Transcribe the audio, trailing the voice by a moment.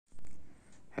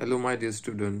Hello, my dear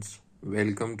students.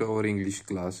 Welcome to our English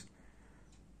class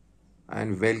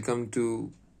and welcome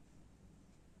to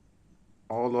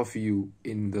all of you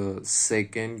in the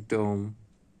second term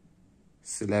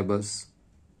syllabus.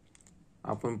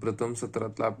 आपण प्रथम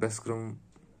सत्रातला अभ्यासक्रम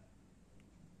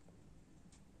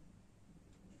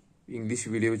English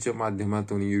व्हिडिओच्या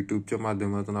माध्यमातून यूट्यूबच्या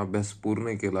माध्यमातून अभ्यास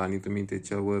पूर्ण केला आणि तुम्ही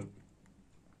त्याच्यावर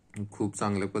खूप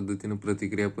चांगल्या पद्धतीने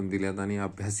प्रतिक्रिया पण दिल्यात आणि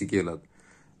अभ्यासही केलात.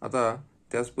 आता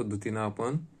त्याच पद्धतीने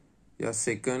आपण या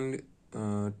सेकंड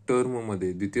टर्म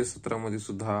मध्ये द्वितीय सत्रामध्ये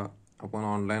सुद्धा आपण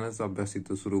ऑनलाईनच अभ्यास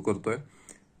इथं सुरू करतोय.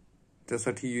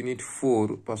 त्यासाठी युनिट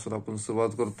 4 पासून आपण सुरुवात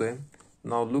करतोय.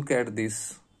 Now look at this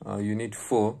unit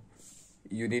 4,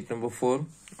 unit number 4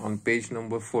 on page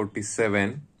number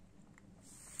 47.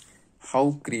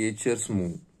 How creatures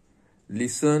move.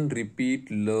 Listen,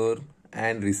 repeat, learn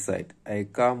and recite.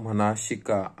 ऐका, म्हणा,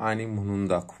 शिका आणि म्हणून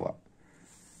दाखवा.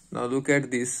 Now look at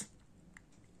this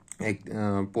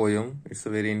poem. It's a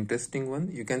very interesting one.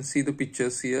 You can see the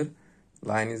pictures here.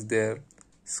 Lion is there,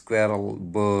 squirrel,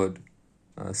 bird,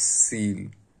 seal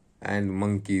and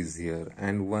monkey is here,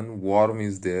 and one worm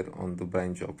is there on the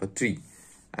branch of a tree,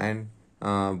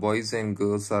 and boys and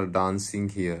girls are dancing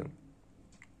here.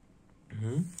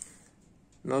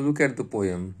 Now look at the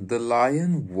poem. The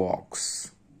lion walks.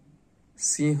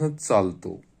 सिंह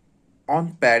चालतो.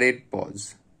 On padded paws.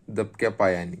 दबक्या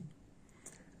पायानी.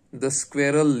 The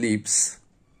squirrel leaps.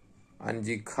 आणि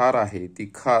जी खार आहे ती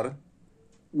खार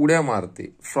उड्या मारते.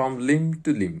 From limb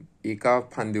to limb. एका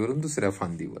फांदीवरून दुसऱ्या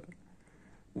फांदीवर.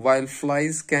 While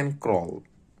flies can crawl.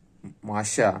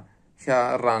 माशा ह्या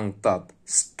रांगतात.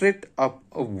 Straight up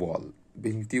a wall.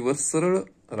 भिंतीवर सरळ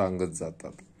रांगत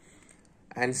जातात.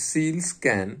 And seals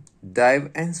can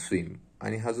dive and swim.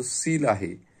 आणि हा जो सील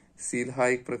आहे, सील हा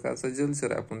एक प्रकारचा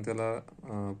जलचर आहे, आपण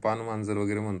त्याला पानमांजर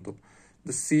वगैरे म्हणतो.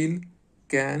 The seal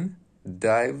can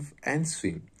dive and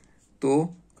swim. तो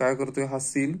काय करतोय हा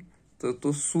सील, तर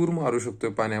तो सूर मारू शकतोय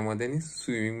पाण्यामध्ये आणि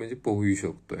स्विमिंग म्हणजे पोहू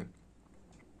शकतोय.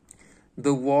 The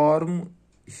warm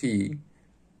he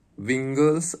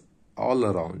विंगल्स all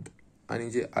around. आणि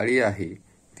जी आळी आहे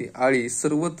ती आळी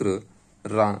सर्वत्र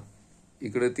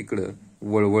इकडं तिकडं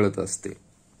वळवळत असते.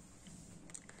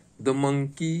 The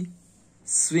monkey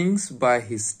swings by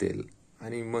his tail.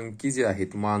 आणि मंकी जे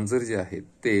आहेत, मांजर जे आहेत,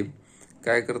 ते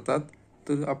काय करतात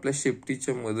तर आपल्या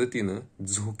शेपटीच्या मदतीनं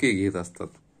झोके घेत असतात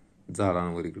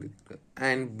झाडांवर इकडे तिकडे.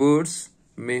 And birds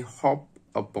may hop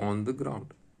upon the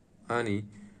ground. आणि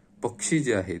पक्षी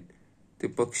जे आहेत ते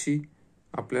पक्षी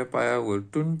आपल्या पायावर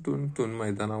टुन टुन टुन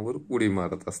मैदानावर उडी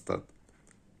मारत असतात.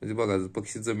 म्हणजे बघा,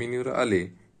 पक्षी जमिनीवर आले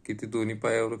की ते दोन्ही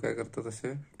पायावर काय करतात,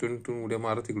 असे टुन टुन उड्या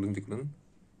मारत इकडून तिकडून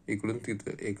इकडून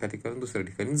तिथं एका ठिकाणी दुसऱ्या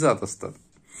ठिकाणी जात असतात.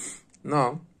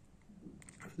 Now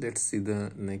let's see the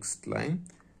next line.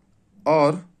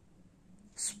 और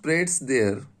spreads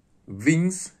there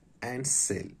wings and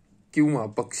sale. किंवा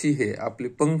पक्षी हे आपले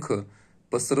पंख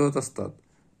पसरवत असतात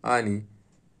आणि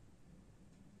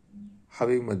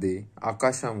हवेमध्ये,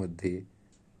 आकाशामध्ये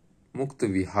मुक्त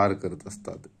विहार करत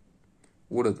असतात,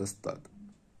 उडत असतात.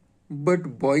 But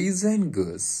boys and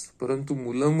girls. परंतु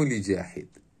मुलं मुली जे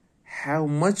आहेत, हॅव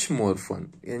मच मोर फन.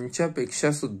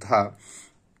 यांच्यापेक्षा सुद्धा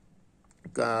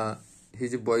हे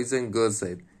जे बॉईज अँड गर्ल्स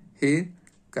आहेत हे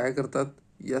काय करतात,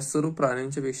 या सर्व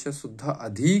प्राण्यांच्या पेक्षा सुद्धा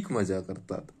अधिक मजा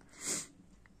करतात.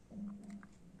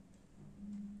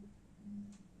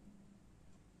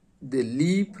 दे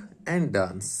लीप अँड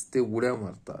डान्स. ते उड्या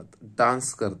मारतात,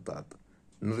 डान्स करतात,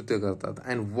 नृत्य करतात.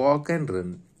 And walk and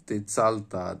run. ते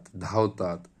चालतात,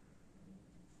 धावतात.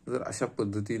 जर अशा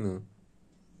पद्धतीनं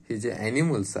हे जे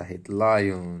ॲनिमल्स आहेत,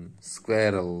 lion,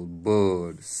 squirrel,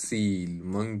 bird, seal,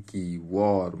 monkey,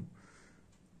 warm,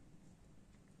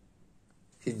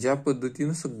 हे ज्या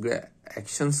पद्धतीनं सगळ्या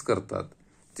ऍक्शन्स करतात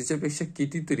त्याच्यापेक्षा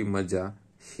कितीतरी मजा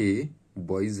हे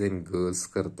बॉईज अँड गर्ल्स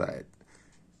करतायत.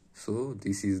 So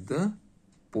this is the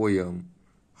poem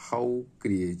how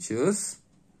creatures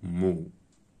move.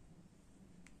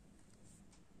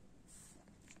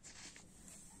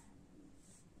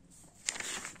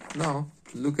 Now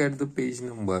look at the page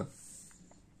number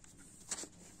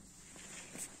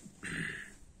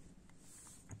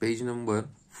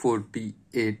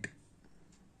 48.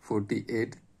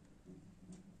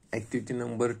 Activity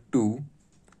number 2.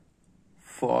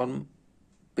 Form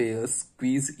pairs,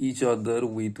 quiz each other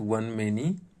with one many.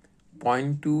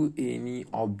 Point to any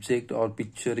object or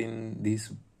picture in this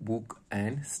book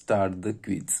and start the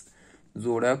quiz.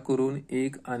 जोड्या करून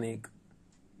एक अनेक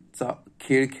चा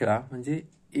खेळ खेळा. म्हणजे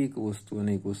एक वस्तू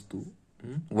अनेक वस्तू,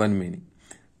 वन मेनी.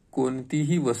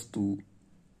 कोणतीही वस्तू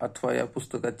अथवा या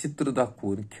पुस्तकात चित्र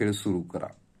दाखवून खेळ सुरू करा.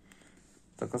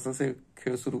 तर कसा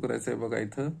खेळ सुरू करायचा आहे बघा.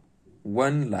 इथं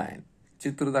वन लायन,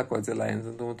 चित्र दाखवायचं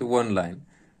लायनचं, तो म्हणतो वन लायन.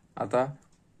 आता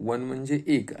वन म्हणजे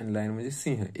एक आणि लायन म्हणजे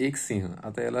सिंह, एक सिंह.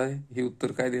 आता याला हे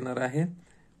उत्तर काय देणार आहे?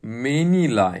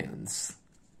 Many Lions.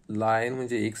 लायन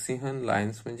म्हणजे एक सिंह,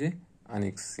 लायन्स म्हणजे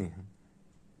अनेक सिंह,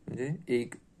 म्हणजे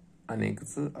एक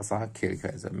अनेकच असा हा खेळ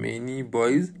खेळायचा. Many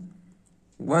boys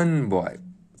one boy.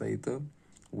 आता इथं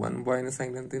वन बॉयने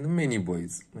सांगितलं मेनी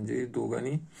बॉईज, म्हणजे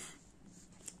दोघांनी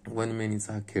वन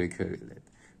मेनीचा हा खेळ खेळलेला आहे.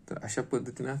 तर अशा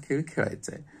पद्धतीने हा खेळ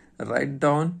खेळायचा आहे. Right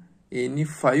down any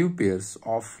 5 pairs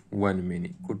of one many.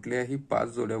 कुठल्याही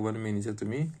 5 जोड्या वन मेनीच्या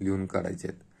तुम्ही लिहून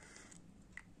काढायच्या आहेत.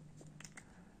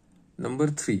 नंबर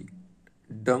 3,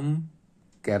 डम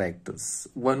characters.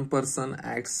 One person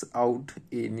acts out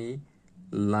any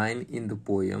line in the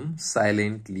poem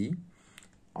silently.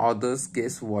 Others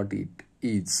guess what it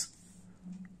is.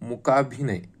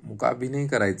 मुकाभिनय. मुकाभिनय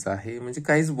करायचा आहे म्हणजे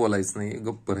काहीच बोलायचं नाही,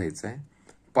 गप्प राहायचं आहे.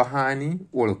 पहा आणि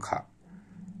ओळखा.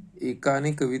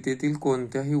 एकाने कवितेतील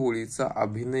कोणत्याही ओळीचा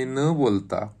अभिनय न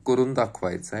बोलता करून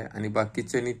दाखवायचा आहे आणि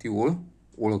बाकीच्यांनी ती ओळ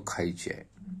ओळखायची आहे.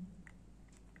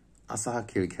 असा हा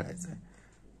खेळ खेळायचा आहे.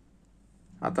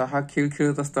 आता हा खेळ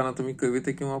खेळत असताना तुम्ही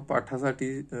कविता किंवा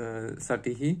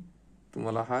पाठासाठीही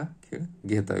तुम्हाला हा खेळ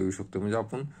घेता येऊ शकतो. म्हणजे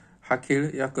आपण हा खेळ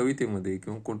या कवितेमध्ये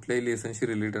किंवा कुठल्याही लेसनशी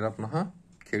रिलेटेड आपण हा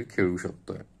खेळ खेळू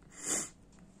शकतोय.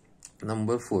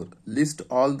 Number 4, list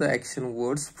all the action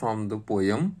words from the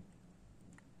poem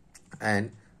and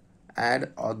add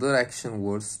other action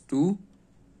words to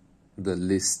the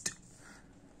list.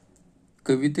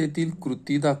 कवितेतील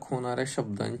कृती दाखवणाऱ्या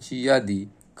शब्दांची यादी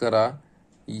करा.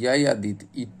 या यादीत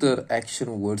इतर ऍक्शन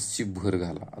वर्ड्सची भर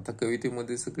घाला. आता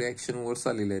कवितेमध्ये सगळे ऍक्शन वर्ड्स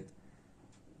आलेले आहेत.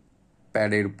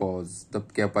 पॅडेड पॉज,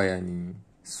 दबक्या पायानी,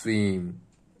 स्विम,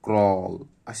 क्रॉल,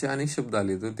 असे अनेक शब्द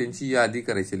आले. तर त्यांची यादी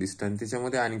करायची लिस्ट आणि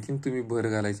त्याच्यामध्ये आणखीन तुम्ही भर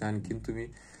घालायचे. आणखीन तुम्ही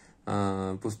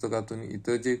पुस्तकातून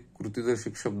इतर जे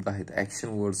कृतीदर्शक शब्द आहेत, ऍक्शन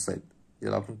वर्ड्स आहेत,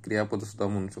 ज्याला आपण क्रियापद सुद्धा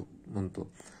म्हणतो,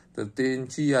 तर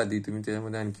त्यांची यादी तुम्ही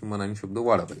त्याच्यामध्ये आणखी मनाने शब्द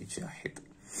वाढवायचे आहेत.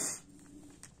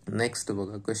 नेक्स्ट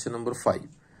बघा, question number 5.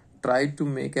 Try to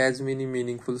make as many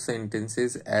meaningful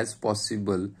sentences as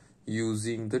possible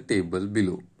using the table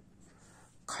below.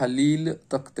 खालील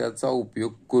तक्त्याचा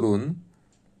उपयोग करून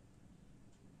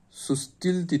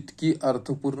सुचतील तितकी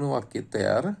अर्थपूर्ण वाक्य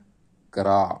तयार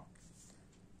करा.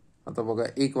 आता बघा,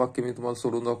 एक वाक्य मी तुम्हाला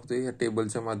सोडून दाखवतोय या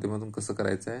टेबलच्या माध्यमातून कसं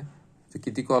करायचं आहे. तर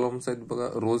किती कॉलम्स आहेत बघा,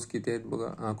 रोज किती आहेत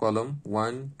बघा, कॉलम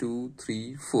 1 2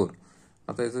 3 4.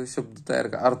 आता याचा शब्द तयार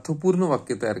करा, अर्थपूर्ण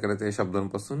वाक्य तयार करायचं या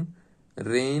शब्दांपासून.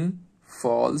 Rain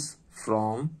falls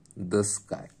from the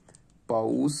sky.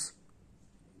 पाऊस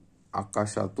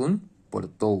आकाशातून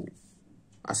पडतो.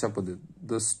 अशा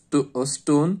पद्धतीत. A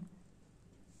stone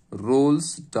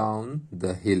Rolls down the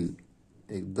hill.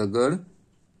 एक दगड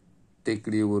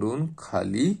टेकडीवरून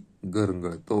खाली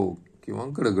घरंगळतो किंवा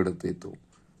गडगडत येतो.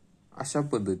 अशा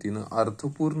पद्धतीनं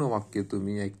अर्थपूर्ण वाक्य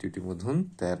तुम्ही या ऍक्टिव्हिटी मधून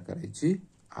तयार करायची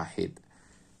आहेत.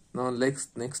 Now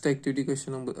next activity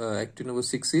activity number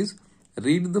 6 is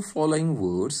read the following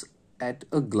words at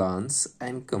a glance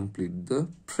and complete the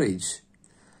phrase.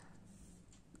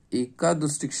 एका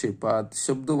दृष्टिक्षेपात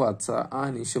शब्द वाचा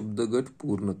आणि शब्दगट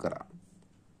पूर्ण करा.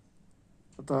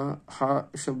 आता हा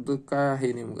शब्द काय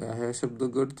आहे नेमका, हा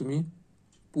शब्दगट तुम्ही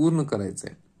पूर्ण करायचा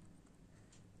आहे.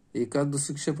 एका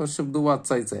दृष्टिक्षेपात शब्द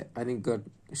वाचायचा आहे आणि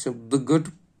शब्दगट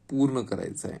पूर्ण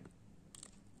करायचा आहे.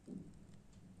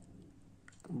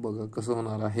 बघा कसं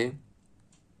होणार आहे.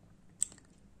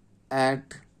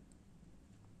 At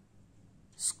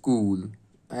school,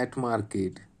 at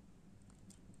market,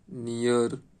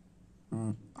 near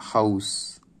house,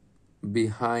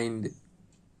 behind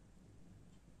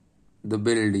the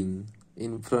building,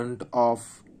 in front of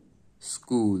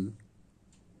school,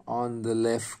 on the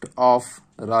left of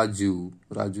Raju,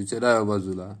 राजूच्या डाव्या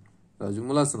बाजूला, राजू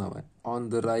मुलाचं नाव आहे. On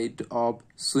the right of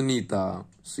Sunita,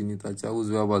 सुनीताच्या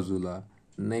उजव्या बाजूला.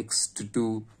 Next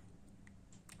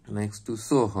to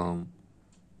Soham.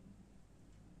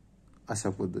 अशा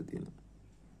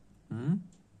पद्धतीनं.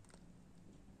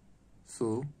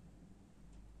 So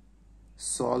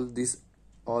solve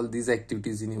all these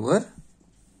activities in your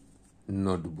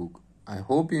notebook. I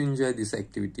hope you enjoy this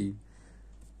activity.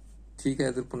 ठीक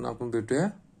आहे, तर पुन्हा आपण भेटूया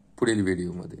पुढील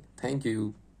व्हिडिओमध्ये.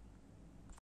 थँक्यू.